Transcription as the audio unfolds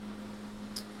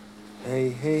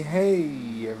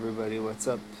Hey, everybody, what's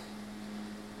up?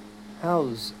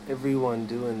 How's everyone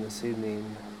doing this evening?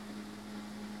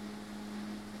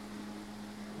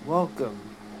 Welcome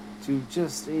to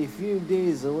just a few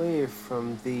days away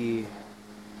from the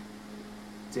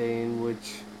day in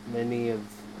which many of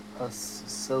us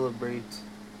celebrate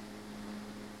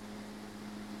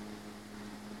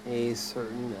a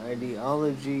certain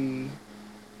ideology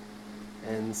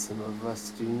and some of us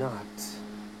do not.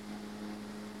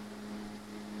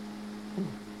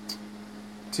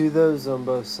 To those on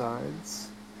both sides,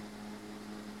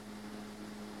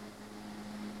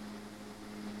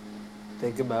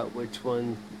 think about which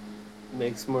one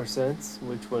makes more sense,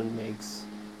 which one makes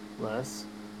less,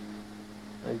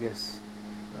 I guess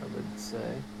I would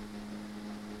say.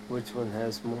 Which one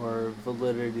has more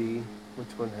validity,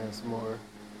 which one has more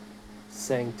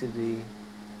sanctity,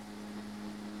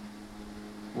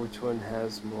 which one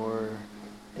has more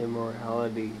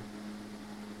immorality,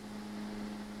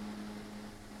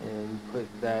 and put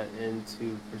that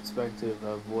into perspective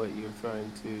of what you're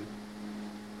trying to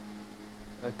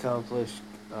accomplish,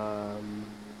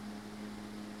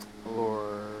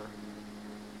 or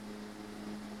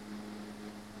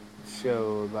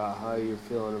show about how you're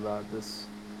feeling about this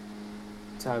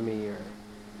time of year.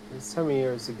 This time of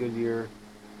year is a good year.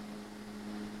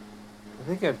 I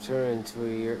think I've turned into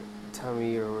a time of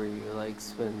year where you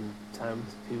spend time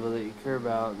with people that you care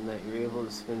about and that you're able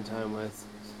to spend time with,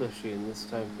 especially in this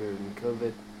time period in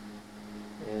COVID,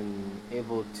 and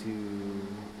able to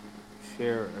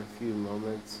share a few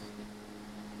moments,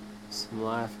 some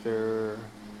laughter,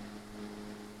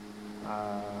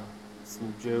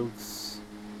 some jokes,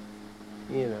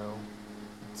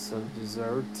 some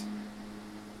dessert,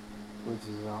 which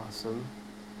is awesome.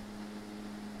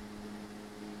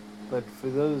 But for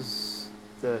those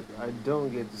that I don't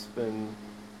get to spend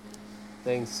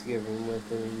Thanksgiving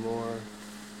with anymore,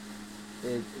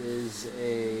 it is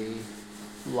a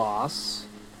loss,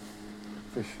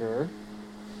 for sure.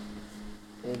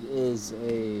 It is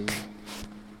a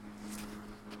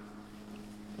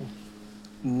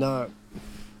not,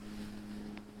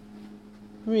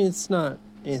 it's not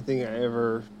anything I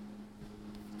ever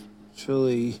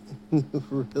truly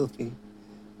really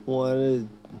wanted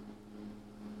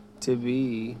to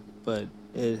be, but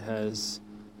it has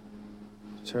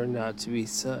turned out to be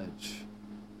such.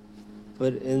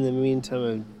 But in the meantime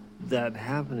of that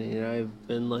happening, I've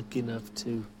been lucky enough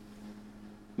to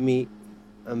meet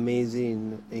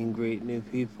amazing and great new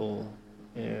people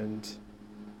and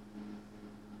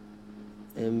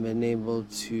been able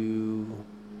to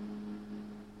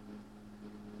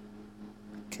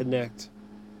connect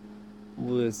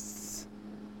with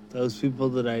those people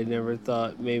that I never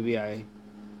thought maybe I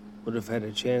would have had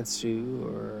a chance to,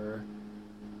 or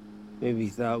maybe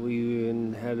thought we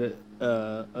even had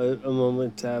a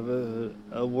moment to have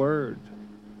a word.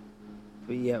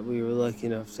 But yet we were lucky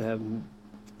enough to have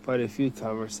quite a few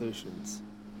conversations.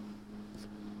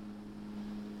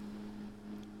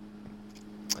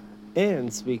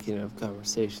 And speaking of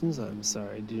conversations, I'm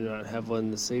sorry I do not have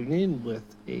one this evening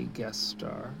with a guest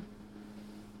star.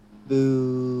 Boo,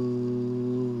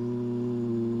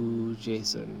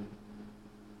 Jason.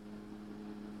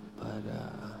 But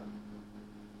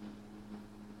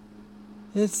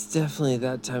it's definitely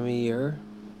that time of year.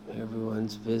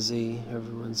 Everyone's busy.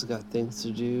 Everyone's got things to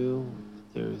do.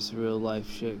 There's real life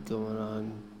shit going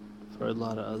on for a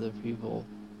lot of other people.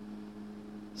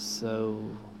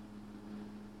 So,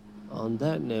 on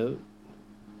that note,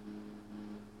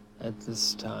 at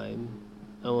this time,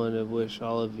 I want to wish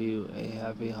all of you a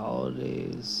happy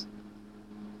holidays.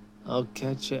 I'll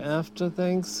catch you after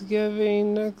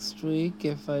Thanksgiving next week.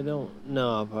 If I don't,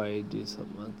 no, I'll probably do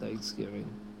something on Thanksgiving.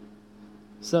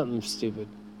 Something stupid,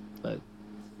 but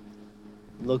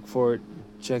look for it.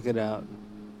 Check it out.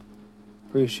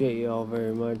 Appreciate you all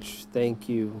very much. Thank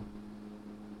you.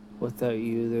 Without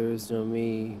you, there is no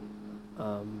me.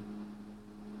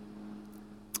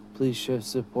 Please show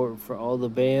support for all the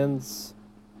bands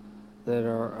that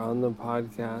are on the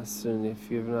podcast, and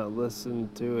if you've not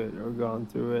listened to it or gone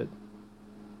through it,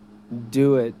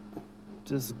 do it.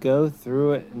 Just go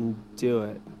through it and do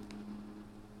it.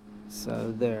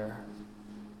 So there.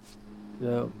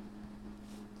 Nope.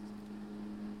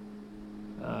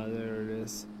 There it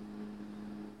is.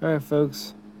 Alright,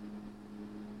 folks.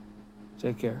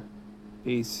 Take care.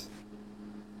 Peace.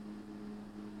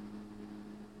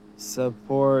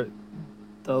 Support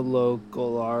the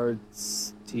local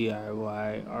arts,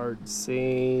 DIY art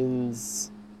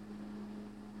scenes.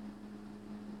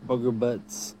 Booger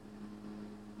butts.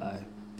 Bye.